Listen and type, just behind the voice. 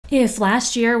If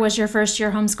last year was your first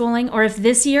year homeschooling, or if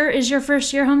this year is your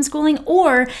first year homeschooling,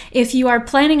 or if you are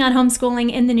planning on homeschooling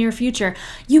in the near future,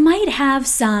 you might have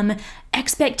some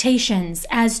expectations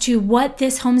as to what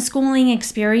this homeschooling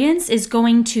experience is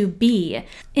going to be.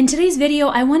 In today's video,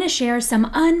 I want to share some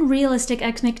unrealistic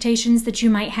expectations that you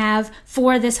might have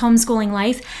for this homeschooling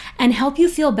life and help you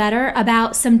feel better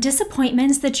about some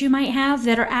disappointments that you might have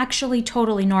that are actually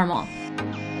totally normal.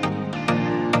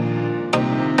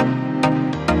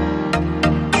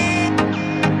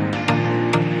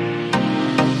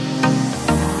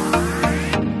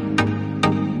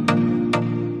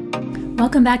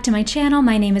 Welcome back to my channel.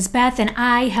 My name is Beth and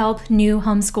I help new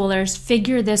homeschoolers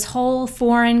figure this whole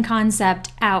foreign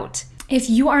concept out. If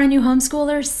you are a new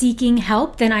homeschooler seeking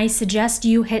help, then I suggest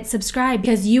you hit subscribe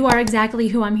because you are exactly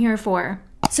who I'm here for.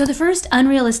 So the first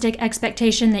unrealistic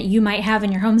expectation that you might have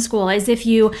in your homeschool is if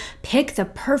you pick the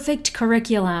perfect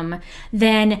curriculum,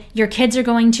 then your kids are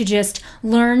going to just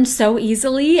learn so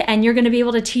easily and you're going to be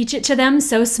able to teach it to them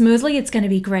so smoothly, it's going to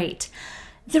be great.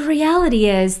 The reality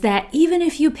is that even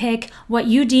if you pick what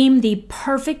you deem the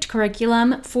perfect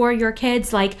curriculum for your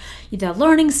kids, like the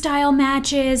learning style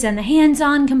matches and the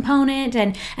hands-on component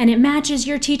and it matches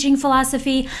your teaching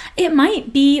philosophy, it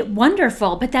might be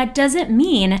wonderful, but that doesn't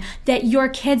mean that your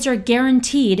kids are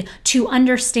guaranteed to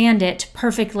understand it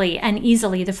perfectly and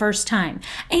easily the first time.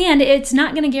 And it's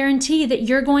not going to guarantee that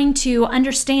you're going to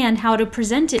understand how to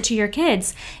present it to your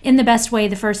kids in the best way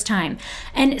the first time.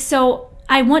 And so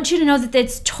I want you to know that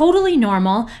it's totally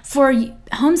normal for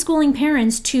homeschooling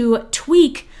parents to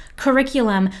tweak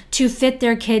curriculum to fit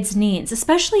their kids' needs,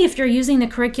 especially if you're using the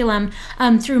curriculum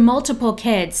through multiple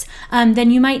kids.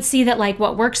 Then you might see that like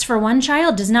what works for one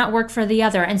child does not work for the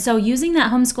other. And so using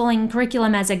that homeschooling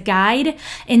curriculum as a guide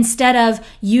instead of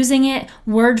using it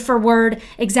word for word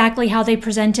exactly how they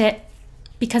present it,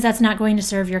 because that's not going to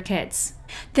serve your kids.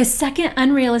 The second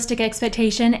unrealistic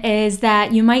expectation is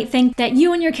that you might think that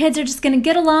you and your kids are just going to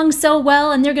get along so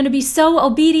well and they're going to be so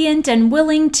obedient and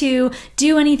willing to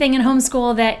do anything in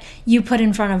homeschool that you put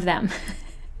in front of them.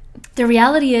 The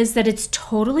reality is that it's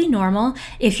totally normal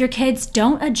if your kids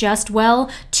don't adjust well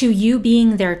to you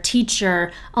being their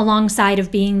teacher alongside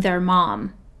of being their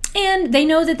mom. And they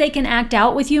know that they can act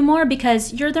out with you more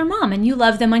because you're their mom and you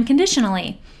love them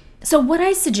unconditionally. So what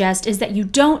I suggest is that you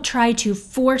don't try to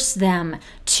force them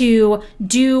to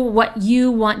do what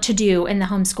you want to do in the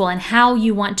homeschool and how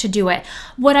you want to do it.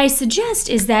 What I suggest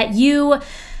is that you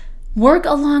work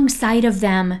alongside of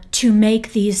them to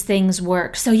make these things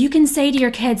work. So you can say to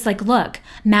your kids like, look,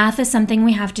 math is something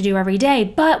we have to do every day,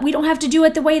 but we don't have to do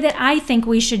it the way that I think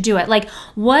we should do it. Like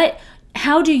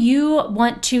how do you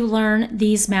want to learn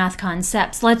these math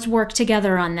concepts? Let's work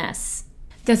together on this.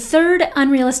 The third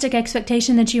unrealistic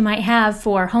expectation that you might have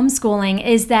for homeschooling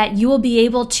is that you will be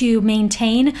able to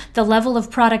maintain the level of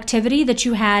productivity that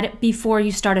you had before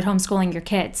you started homeschooling your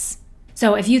kids.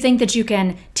 So if you think that you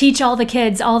can teach all the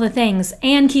kids all the things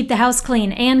and keep the house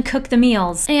clean and cook the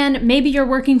meals, and maybe you're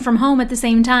working from home at the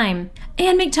same time,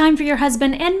 and make time for your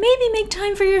husband, and maybe make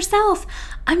time for yourself,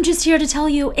 I'm just here to tell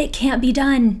you it can't be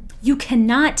done. You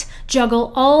cannot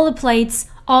juggle all the plates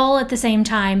all at the same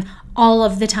time, all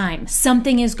of the time.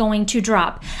 Something is going to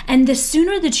drop. And the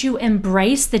sooner that you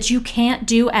embrace that you can't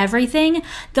do everything,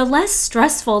 the less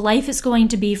stressful life is going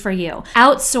to be for you.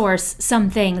 Outsource some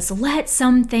things, let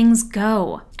some things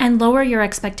go, and lower your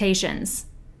expectations.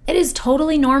 It is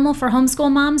totally normal for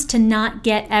homeschool moms to not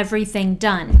get everything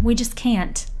done. We just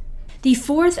can't. The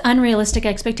fourth unrealistic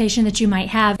expectation that you might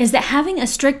have is that having a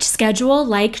strict schedule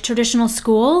like traditional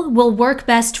school will work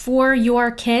best for your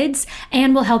kids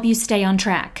and will help you stay on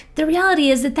track. The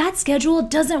reality is that that schedule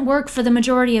doesn't work for the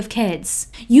majority of kids.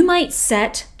 You might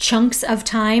set chunks of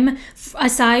time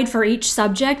aside for each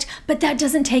subject, but that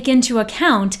doesn't take into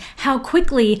account how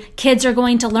quickly kids are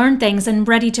going to learn things and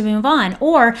ready to move on,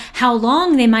 or how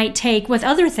long they might take with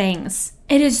other things.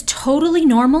 It is totally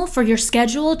normal for your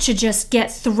schedule to just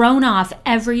get thrown off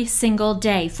every single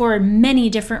day for many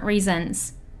different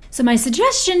reasons. So my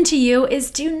suggestion to you is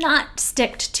do not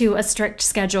stick to a strict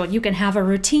schedule. You can have a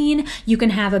routine, you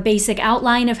can have a basic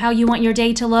outline of how you want your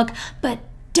day to look, but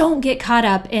don't get caught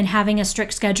up in having a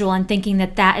strict schedule and thinking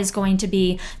that that is going to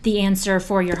be the answer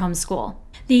for your homeschool.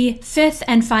 The fifth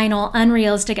and final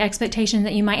unrealistic expectation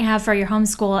that you might have for your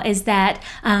homeschool is that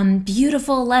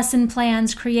beautiful lesson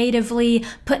plans creatively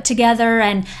put together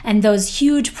and those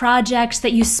huge projects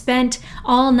that you spent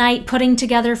all night putting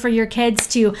together for your kids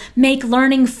to make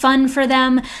learning fun for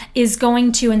them is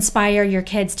going to inspire your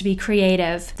kids to be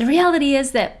creative. The reality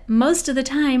is that most of the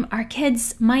time our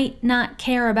kids might not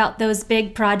care about those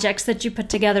big projects that you put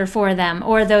together for them,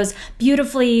 or those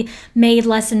beautifully made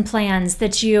lesson plans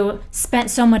that you spent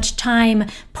so much time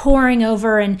poring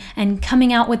over and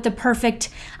coming out with the perfect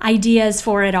ideas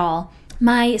for it all.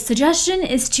 My suggestion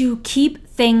is to keep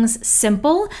things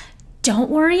simple.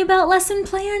 Don't worry about lesson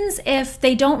plans. If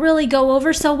they don't really go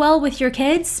over so well with your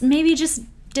kids, maybe just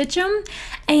ditch them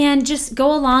and just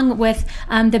go along with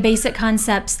the basic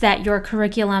concepts that your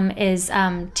curriculum is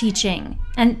teaching.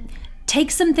 And take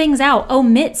some things out,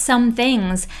 omit some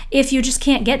things if you just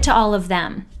can't get to all of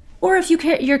them, or if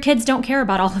your kids don't care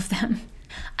about all of them.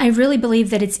 I really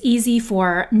believe that it's easy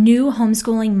for new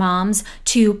homeschooling moms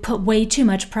to put way too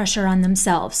much pressure on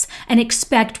themselves and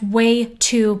expect way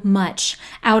too much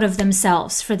out of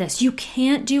themselves for this. You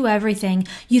can't do everything.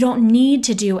 You don't need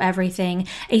to do everything.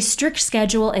 A strict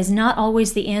schedule is not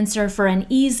always the answer for an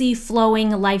easy flowing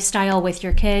lifestyle with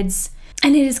your kids.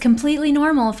 And it is completely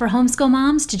normal for homeschool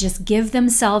moms to just give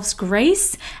themselves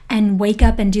grace and wake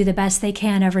up and do the best they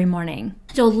can every morning.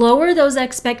 So lower those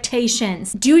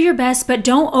expectations. Do your best, but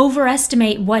don't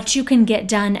overestimate what you can get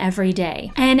done every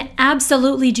day. And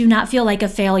absolutely do not feel like a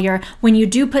failure when you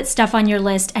do put stuff on your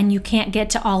list and you can't get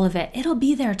to all of it. It'll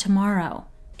be there tomorrow.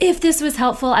 If this was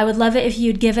helpful, I would love it if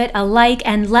you'd give it a like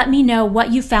and let me know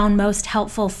what you found most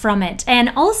helpful from it.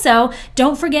 And also,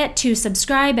 don't forget to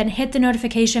subscribe and hit the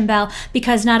notification bell,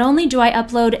 because not only do I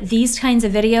upload these kinds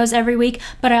of videos every week,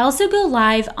 but I also go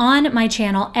live on my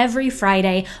channel every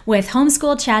Friday with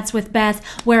Homeschool Chats with Beth,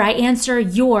 where I answer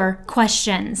your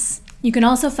questions. You can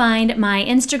also find my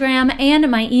Instagram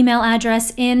and my email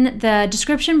address in the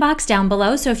description box down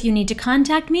below, so if you need to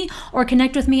contact me or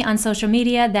connect with me on social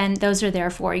media, then those are there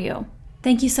for you.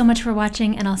 Thank you so much for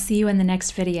watching, and I'll see you in the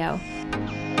next video.